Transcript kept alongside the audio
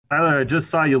I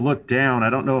just saw you look down. I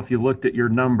don't know if you looked at your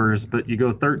numbers, but you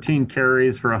go 13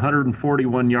 carries for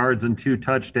 141 yards and 2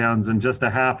 touchdowns in just a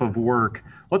half of work.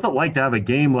 What's it like to have a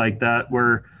game like that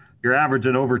where you're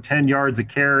averaging over 10 yards a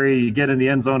carry, you get in the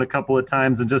end zone a couple of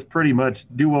times and just pretty much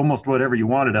do almost whatever you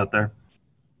wanted out there?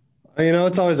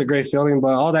 It's always a great feeling,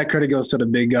 but all that credit goes to the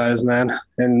big guys, man,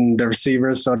 and the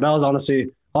receivers. So that was honestly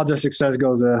all their success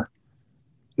goes to,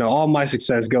 all my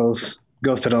success goes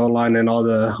to the O-line and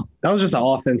that was just an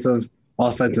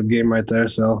offensive game right there.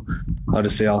 So I'll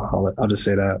just say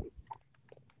that.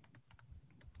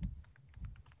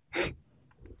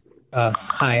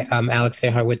 Hi, I'm Alex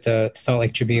Fahar with the Salt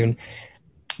Lake Tribune.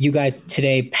 You guys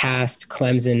today passed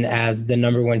Clemson as the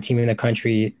number one team in the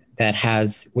country that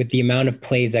has, with the amount of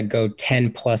plays that go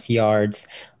 10 plus yards,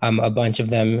 a bunch of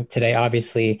them today,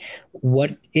 obviously.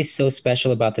 What is so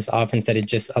special about this offense that it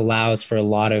just allows for a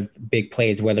lot of big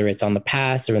plays, whether it's on the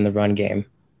pass or in the run game?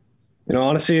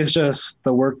 Honestly, it's just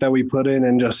the work that we put in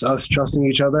and just us trusting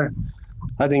each other.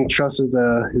 I think trust is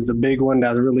the big one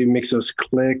that really makes us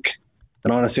click.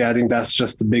 And honestly, I think that's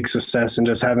just the big success and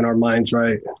just having our minds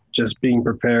right, just being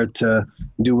prepared to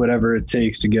do whatever it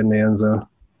takes to get in the end zone.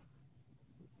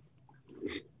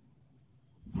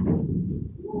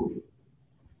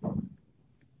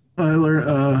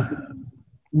 Tyler,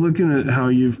 looking at how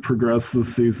you've progressed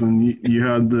this season, you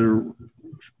had the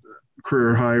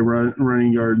career high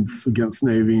running yards against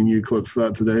Navy, and you eclipsed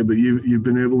that today, but you've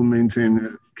been able to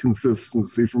maintain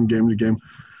consistency from game to game.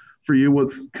 For you,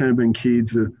 what's kind of been key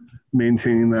to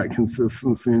maintaining that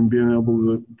consistency and being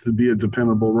able to be a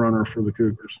dependable runner for the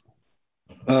Cougars?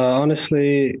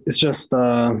 Honestly, it's just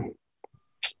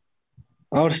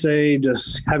I would say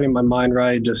just having my mind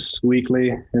right just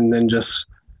weekly, and then just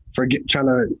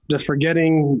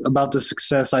forgetting about the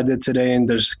success I did today and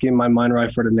just getting my mind right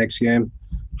for the next game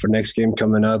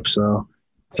coming up. So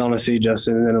it's honestly just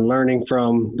and then learning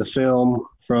from the film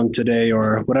from today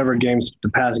or whatever games, the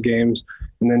past games,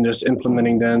 and then just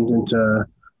implementing them into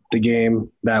the game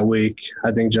that week.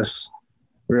 I think just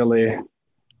really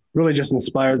just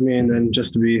inspired me, and then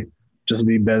just to be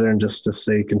better and just to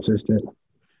stay consistent.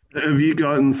 Have you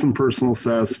gotten some personal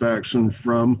satisfaction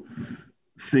from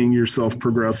seeing yourself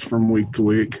progress from week to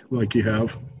week like you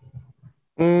have?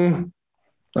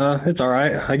 It's all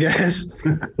right, I guess.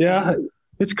 Yeah,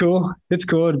 it's cool. It's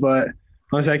good, but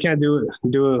honestly, I can't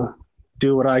do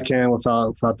what I can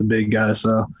without the big guys.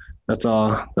 So that's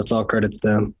all credit to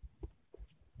them.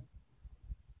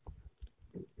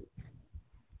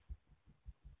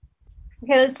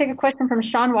 Okay, let's take a question from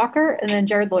Sean Walker and then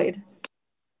Jared Lloyd.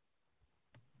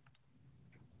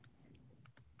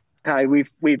 Hi,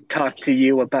 we've talked to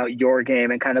you about your game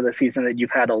and kind of the season that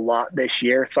you've had a lot this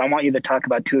year. So I want you to talk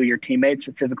about two of your teammates,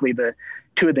 specifically the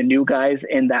two of the new guys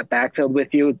in that backfield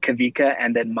with you, Kavika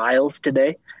and then Miles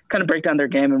today. Kind of break down their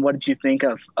game, and what did you think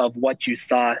of what you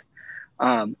saw?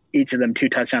 Each of them 2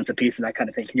 touchdowns apiece and that kind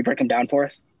of thing. Can you break them down for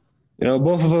us?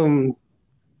 Both of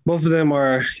them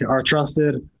are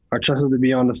trusted to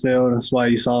be on the field. That's why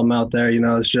you saw them out there.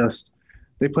 It's just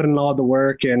they put in all the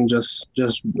work and just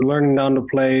learning down the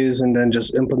plays and then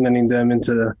just implementing them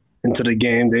into the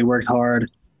game. They worked hard.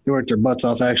 They worked their butts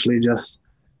off actually just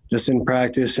in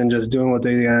practice and just doing what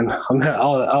they can.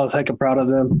 I was hecka proud of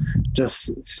them,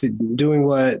 just doing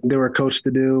what they were coached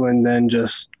to do and then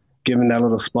just giving that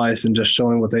little spice and just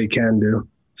showing what they can do.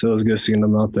 So it was good seeing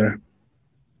them out there.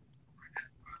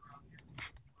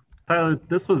 Tyler,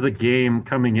 this was a game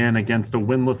coming in against a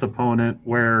winless opponent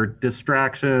where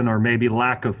distraction or maybe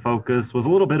lack of focus was a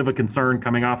little bit of a concern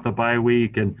coming off the bye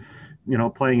week and,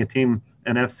 playing an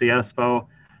FCS foe.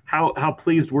 How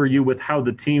pleased were you with how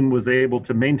the team was able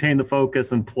to maintain the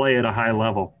focus and play at a high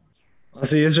level?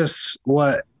 Honestly, it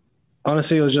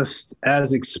was just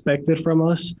as expected from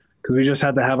us because we just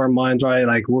had to have our minds right.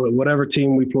 Like whatever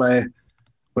team we play,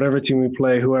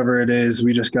 whoever it is,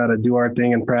 we just got to do our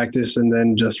thing in practice and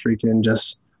then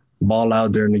just ball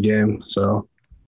out during the game. So